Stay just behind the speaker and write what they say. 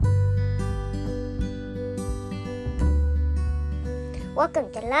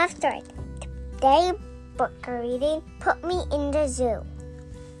Welcome to Love Story. Today, book reading, Put Me in the Zoo.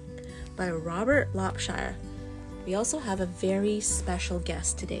 By Robert Lopshire. We also have a very special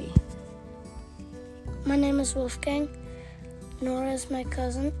guest today. My name is Wolfgang. Nora is my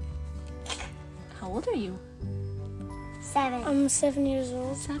cousin. How old are you? 7. I'm 7 years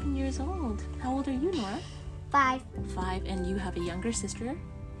old. 7 years old. How old are you, Nora? 5. 5, and you have a younger sister?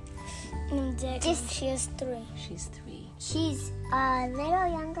 She is 3. She's 3. She's a little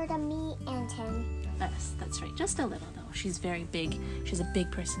younger than me and him. Yes, that's right. Just a little, though. She's very big. She has a big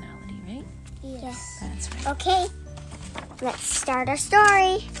personality, right? Yes. That's right. Okay, let's start our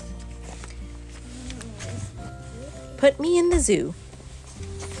story. Put me in the zoo.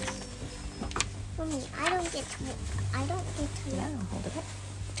 Mommy, I don't get to. Yeah, hold it up.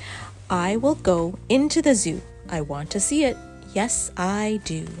 I will go into the zoo. I want to see it. Yes, I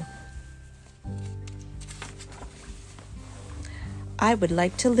do. I would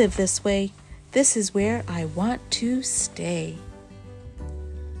like to live this way. This is where I want to stay.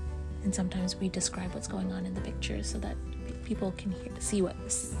 And sometimes we describe what's going on in the pictures so that people can see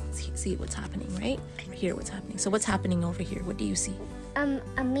what's happening, right? Hear what's happening. So what's happening over here? What do you see?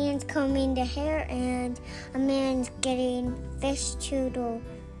 A man's combing the hair and a man's getting fish to the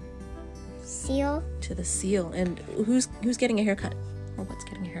seal. To the seal. And who's getting a haircut? Or what's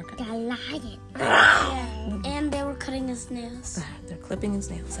getting a haircut? The lion. Yeah. And they were cutting his nails. They're clipping his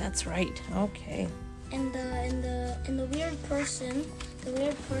nails. That's right. Okay. And the weird person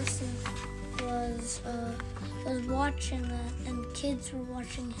was watching that, and kids were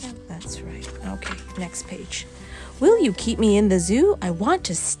watching him. That's right. Okay, next page. Will you keep me in the zoo? I want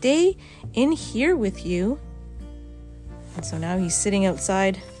to stay in here with you. And so now he's sitting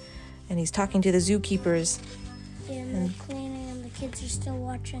outside and he's talking to the zookeepers. And they're cleaning, and the kids are still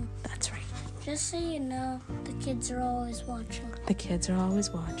watching. That's right. Just so you know, the kids are always watching. The kids are always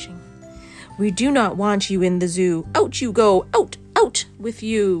watching. We do not want you in the zoo. Out you go. Out, out with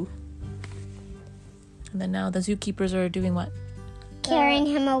you. And then now the zookeepers are doing what? Carrying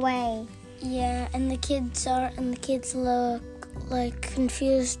him away. Yeah, and the kids look like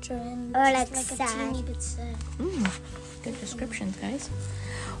confused and or just like a sad. teeny bit sad. Good descriptions, guys.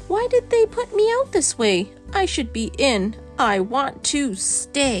 Why did they put me out this way? I should be in. I want to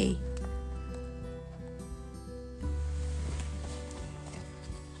stay.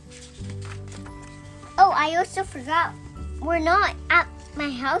 Oh, I also forgot. We're not at my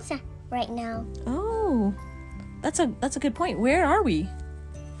house right now. Oh, that's a good point. Where are we?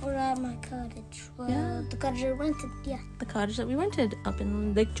 We're at my cottage. Well, Yeah. the cottage I rented, yeah. The cottage that we rented up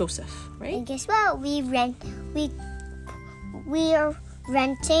in Lake Joseph, right? And guess what? We're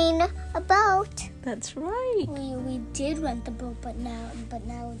renting a boat. That's right. We did rent the boat, but now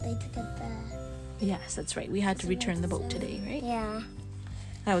they took it back. Yes, that's right. We had to return the boat today, right? Yeah.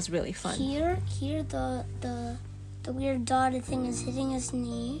 That was really fun. Here the weird dotted thing is hitting his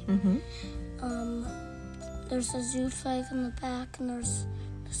knee. There's a zoo flag in the back, and there's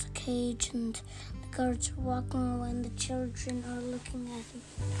a cage, and the guards are walking away, and the children are looking at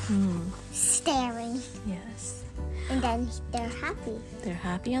him. Staring. Yes. And then they're happy. They're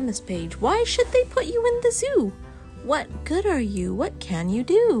happy on this page. Why should they put you in the zoo? What good are you? What can you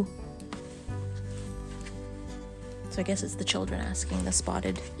do? So I guess it's the children asking the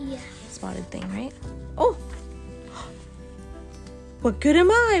spotted thing, right? Oh! What good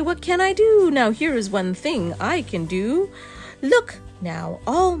am I? What can I do? Now here is one thing I can do. Look, now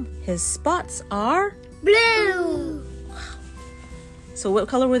all his spots are Blue. So what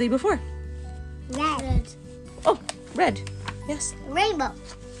color were they before? Red. Oh, red. Yes. Rainbow.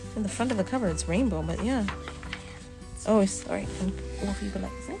 In the front of the cover it's rainbow, but yeah. Oh, sorry. Wolfie, but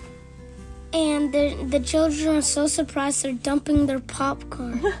like, isn't it? And the children are so surprised they're dumping their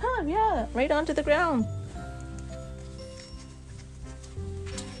popcorn. Yeah, right onto the ground.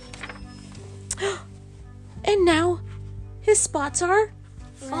 And now his spots are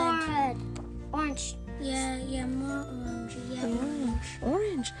Red. Orange. Yeah, more orange. Yeah,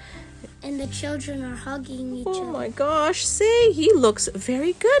 orange. and the children are hugging each Oh other. my gosh, see, he looks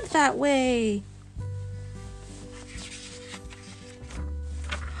very good that way.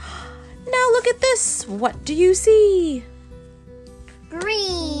 Now look at this. What do you see?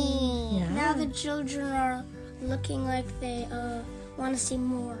 Green. Yeah. Now the children are looking like they want to see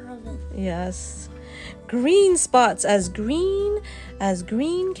more of it. Yes. Green spots, as green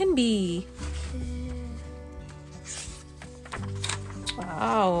can be.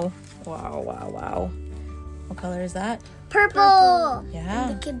 Wow. Wow. What color is that? Purple. Yeah.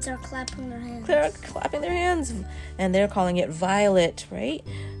 And the kids are clapping their hands. They're clapping their hands, and they're calling it violet, right?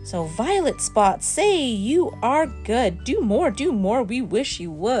 So violet spots say you are good. Do more, we wish you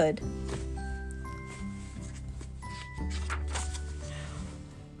would.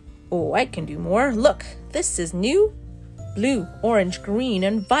 Oh, I can do more. Look, this is new. Blue, orange, green,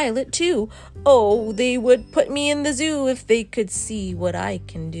 and violet too. Oh, they would put me in the zoo if they could see what I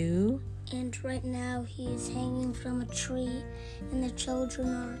can do. And right now he is hanging from a tree, and the children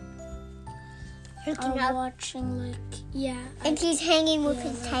are watching, And he's hanging with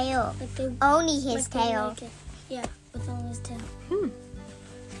his tail. Only his tail. Yeah, with only his tail. You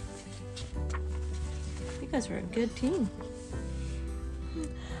guys are a good team.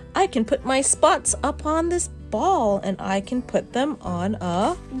 I can put my spots up on this ball, and I can put them on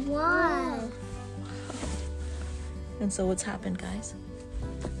a... Wow. And so what's happened, guys?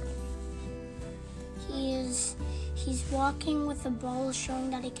 He's walking with the ball,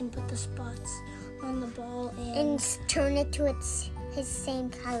 showing that he can put the spots on the ball And turn it to his same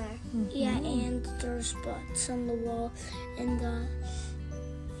color. Yeah, and there's spots on the wall, and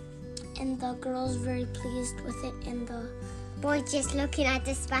the girl's very pleased with it, and the Boy's just looking at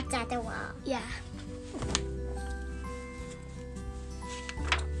the spots at the wall. yeah.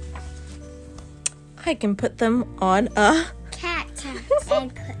 I can put them on a... Cat.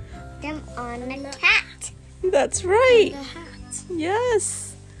 And put them on a cat. That's right. The hat.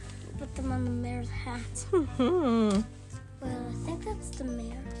 Yes. Put them on the mayor's hat. Hmm. Well, I think that's the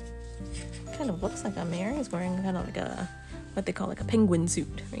mayor. Kind of looks like a mayor. He's wearing kind of like a, what they call like a penguin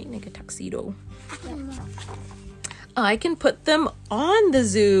suit, right? Like a tuxedo. I can put them on the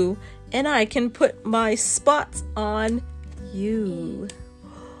zoo, and I can put my spots on you.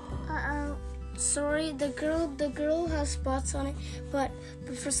 Uh-oh. Sorry, the girl has spots on it, but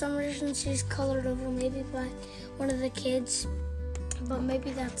for some reason she's colored over, maybe by one of the kids. But maybe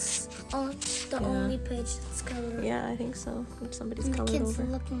that's the only page that's colored. Yeah, I think so. If somebody's And the colored kids over. are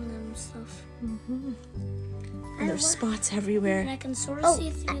looking at themselves. And there's spots everywhere. And I can sort of see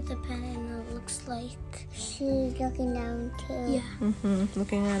through the pen, and it looks like She's looking down too. yeah.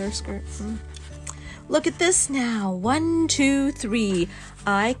 Looking at her skirt. Look at this now. 1, 2, 3.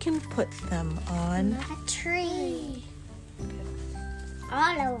 I can put them on. A tree.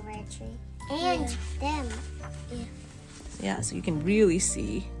 All over a tree. And them. Yeah, so you can really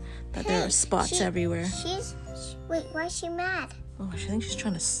see that there are spots everywhere. Wait, why is she mad? Oh, I think she's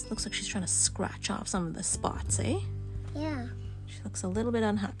trying to. Looks like she's trying to scratch off some of the spots, eh? Yeah. She looks a little bit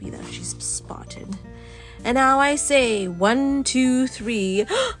unhappy that she's spotted. And now I say 1, 2, 3.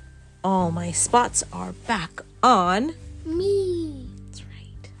 All my spots are back on Me. That's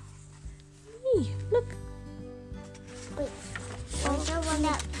right. Me. Look. Wait.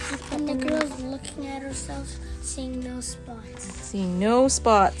 And the girl's looking at herself, seeing no spots. See no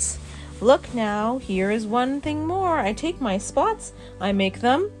spots. Look now, here is one thing more. I take my spots, I make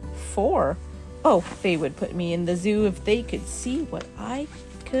them 4. Oh, they would put me in the zoo if they could see what I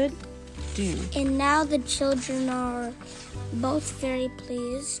could do. And now the children are both very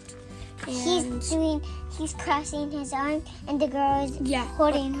pleased. And He's crossing his arm, and the girl is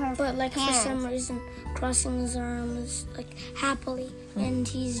holding her But like hand. for some reason, crossing his arms like happily, and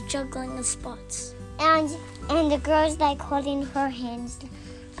he's juggling the spots. And the girl's like holding her hands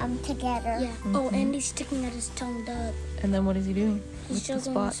together. Yeah. Oh, and he's sticking out his tongue up. And then what is he doing? He's with the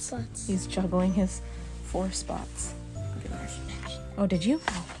juggling the spots. He's juggling his 4 spots. Oh, did you?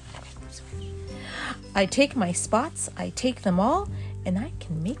 Oh. I take my spots, I take them all, and I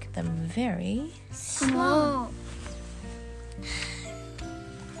can make them very Small.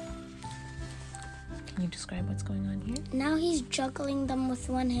 Can you describe what's going on here? Now he's juggling them with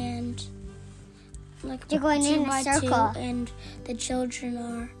one hand, like They're going 2 in a by circle. 2, and the children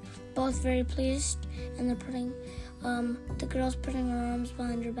are both very pleased, and they're putting, the girl's putting her arms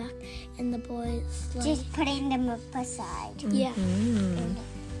behind her back, and the boy's like, Just putting them up aside. yeah.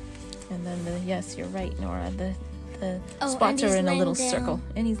 And then yes, you're right, Nora. The Oh, spots and are he's in a little laying circle,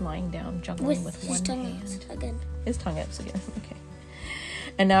 down and he's lying down, juggling with his one tongue hand. out again. His tongue ups again. Okay.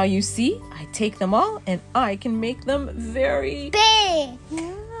 And now you see, I take them all, and I can make them very Big.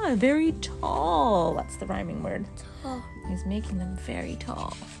 Yeah, very tall. That's the rhyming word. Oh, He's making them very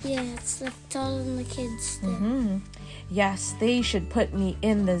tall. yeah, it's like taller than the kids there. Yes, they should put me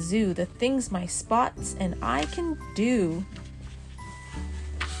in the zoo. The things my spots and I can do.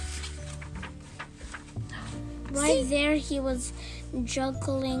 Right there, he was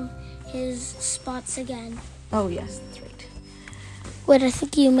juggling his spots again. Oh, yes, that's right. Wait, I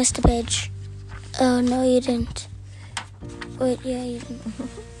think you missed a page. Oh, no, you didn't. Wait, yeah, you didn't.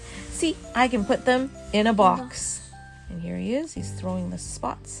 See, I can put them in a box. And here he is. He's throwing the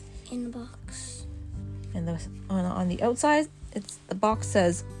spots in the box. And on the outside, the box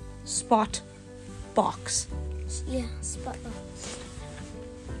says spot box. Yeah, spot box.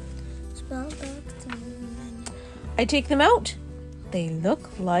 Spot box. I take them out. They look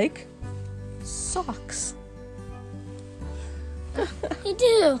like socks. They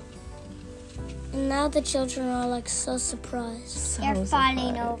do. And now the children are like so surprised. They're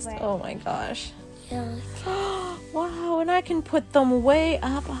falling over. Oh my gosh. Yeah. Wow, and I can put them way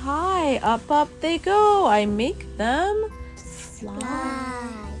up high. Up they go. I make them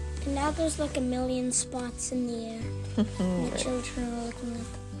fly. And now there's like a million spots in the air. And the children are looking at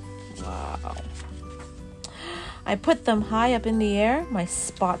them. Wow. I put them high up in the air. My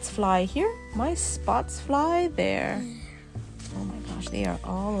spots fly here. My spots fly there. Oh my gosh, they are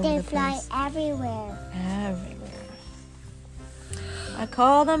all over the place. They fly everywhere. Everywhere. I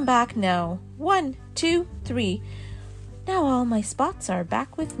call them back now. 1, 2, 3. Now all my spots are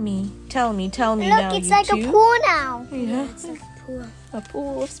back with me. Tell me now. Look, it's you like two. a pool now. Yeah, It's like a pool. a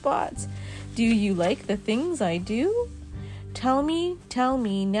pool of spots. Do you like the things I do? Tell me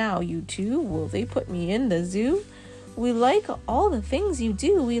now, you two. Will they put me in the zoo? We like all the things you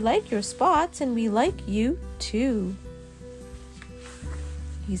do. We like your spots and we like you too.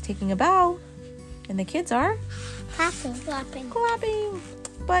 He's taking a bow and the kids are clapping.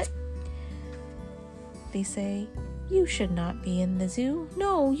 But they say, you should not be in the zoo.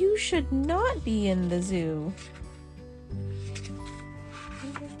 No, you should not be in the zoo.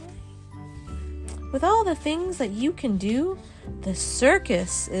 With all the things that you can do, the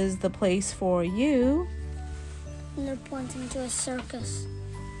circus is the place for you. And they're pointing to a circus.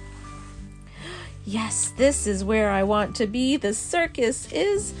 Yes, this is where I want to be. The circus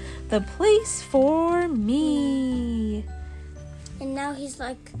is the place for me. And now he's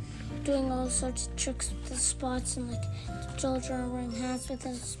like doing all sorts of tricks with the spots, and like the children are wearing hats with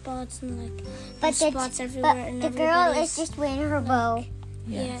the spots, and like there's spots everywhere. And the girl is just wearing her bow.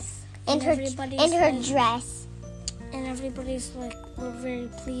 Yes. Yeah. And her dress. And everybody's like, we're very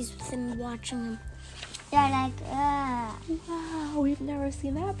pleased with him, watching him. They're like, Wow, we've never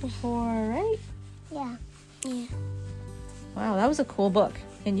seen that before, right? yeah. Yeah. Wow, that was a cool book.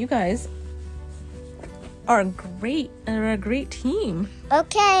 And you guys are a great team.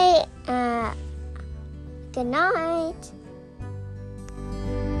 Okay. Good night.